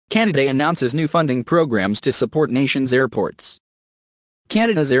Canada announces new funding programs to support nation's airports.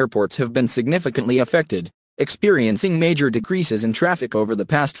 Canada's airports have been significantly affected, experiencing major decreases in traffic over the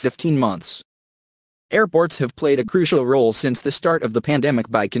past 15 months. Airports have played a crucial role since the start of the pandemic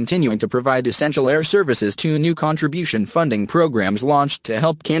by continuing to provide essential air services. Two new contribution funding programs launched to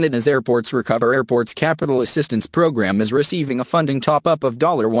help Canada's airports recover. Airports Capital Assistance Program is receiving a funding top-up of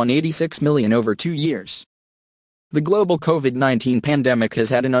 $186 million over 2 years. The global COVID-19 pandemic has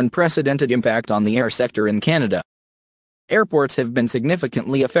had an unprecedented impact on the air sector in Canada. Airports have been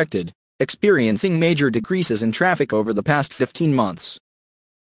significantly affected, experiencing major decreases in traffic over the past 15 months.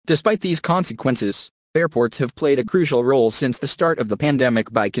 Despite these consequences, airports have played a crucial role since the start of the pandemic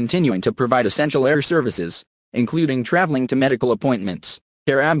by continuing to provide essential air services, including traveling to medical appointments,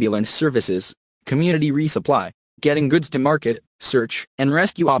 air ambulance services, community resupply, getting goods to market, search and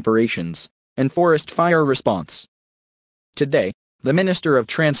rescue operations, and forest fire response. Today, the Minister of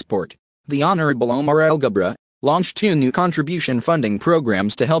Transport, the Honourable Omar Al-Gabra, launched 2 new contribution funding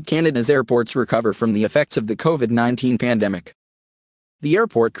programs to help Canada's airports recover from the effects of the COVID-19 pandemic. The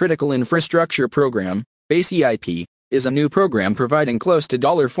Airport Critical Infrastructure Program, ACIP, is a new program providing close to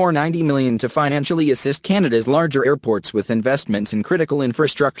 $490 million to financially assist Canada's larger airports with investments in critical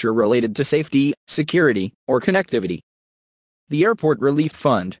infrastructure related to safety, security, or connectivity. The Airport Relief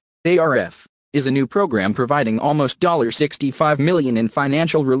Fund, ARF, is a new program providing almost $65 million in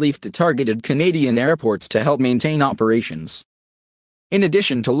financial relief to targeted Canadian airports to help maintain operations. In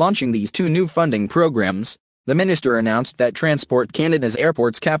addition to launching these 2 new funding programs, the Minister announced that Transport Canada's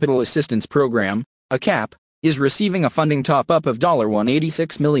Airports Capital Assistance Program, ACAP, is receiving a funding top-up of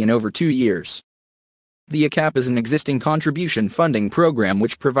 $186 million over 2 years. The ACAP is an existing contribution funding program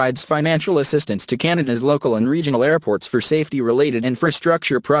which provides financial assistance to Canada's local and regional airports for safety-related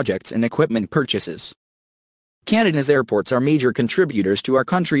infrastructure projects and equipment purchases. Canada's airports are major contributors to our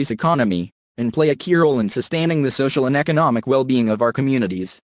country's economy and play a key role in sustaining the social and economic well-being of our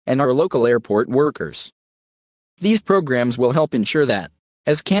communities and our local airport workers. These programs will help ensure that,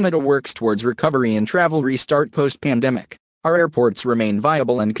 as Canada works towards recovery and travel restart post-pandemic, our airports remain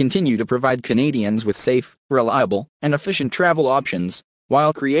viable and continue to provide Canadians with safe, reliable, and efficient travel options,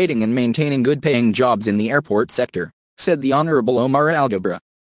 while creating and maintaining good-paying jobs in the airport sector, said the Honourable Omar Al-Gabra.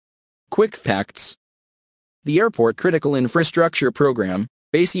 Quick facts. The Airport Critical Infrastructure Program,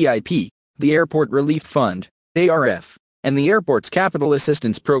 ACIP, the Airport Relief Fund, ARF, and the Airports Capital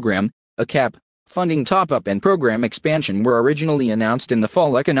Assistance Program, ACAP, funding top-up and program expansion were originally announced in the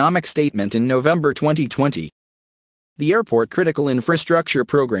Fall Economic Statement in November 2020. The Airport Critical Infrastructure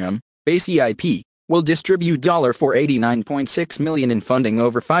Program, ACIP, will distribute $489.6 million in funding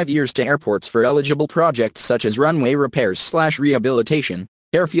over 5 years to airports for eligible projects such as runway repairs/rehabilitation,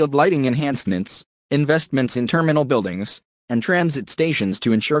 airfield lighting enhancements, investments in terminal buildings, and transit stations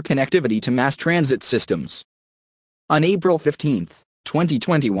to ensure connectivity to mass transit systems. On April 15,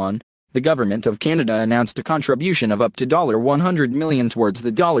 2021, the Government of Canada announced a contribution of up to $100 million towards the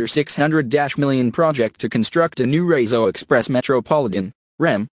 $600 million project to construct a new Réseau Express Metropolitan,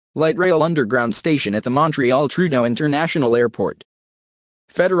 REM, light rail underground station at the Montreal Trudeau International Airport.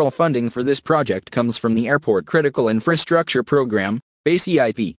 Federal funding for this project comes from the Airport Critical Infrastructure Program,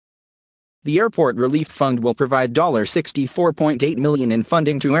 ACIP. The Airport Relief Fund will provide $64.8 million in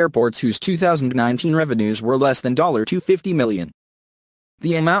funding to airports whose 2019 revenues were less than $250 million.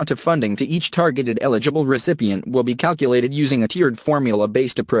 The amount of funding to each targeted eligible recipient will be calculated using a tiered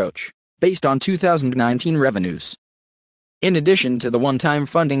formula-based approach, based on 2019 revenues. In addition to the one-time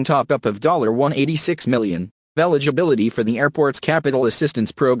funding top-up of $186 million, eligibility for the Airports Capital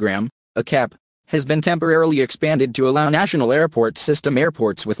Assistance Program, ACAP, has been temporarily expanded to allow National Airport System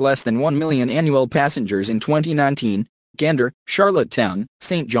airports with less than 1 million annual passengers in 2019, Gander, Charlottetown,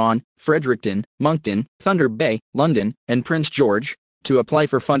 St. John, Fredericton, Moncton, Thunder Bay, London, and Prince George, to apply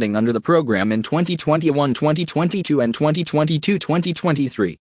for funding under the program in 2021-2022 and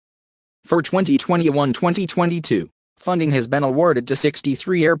 2022-2023. For 2021-2022, funding has been awarded to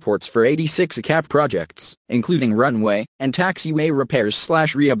 63 airports for 86 ACAP projects, including runway and taxiway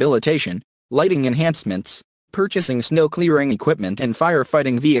repairs/rehabilitation, lighting enhancements, purchasing snow clearing equipment and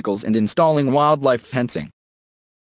firefighting vehicles and installing wildlife fencing.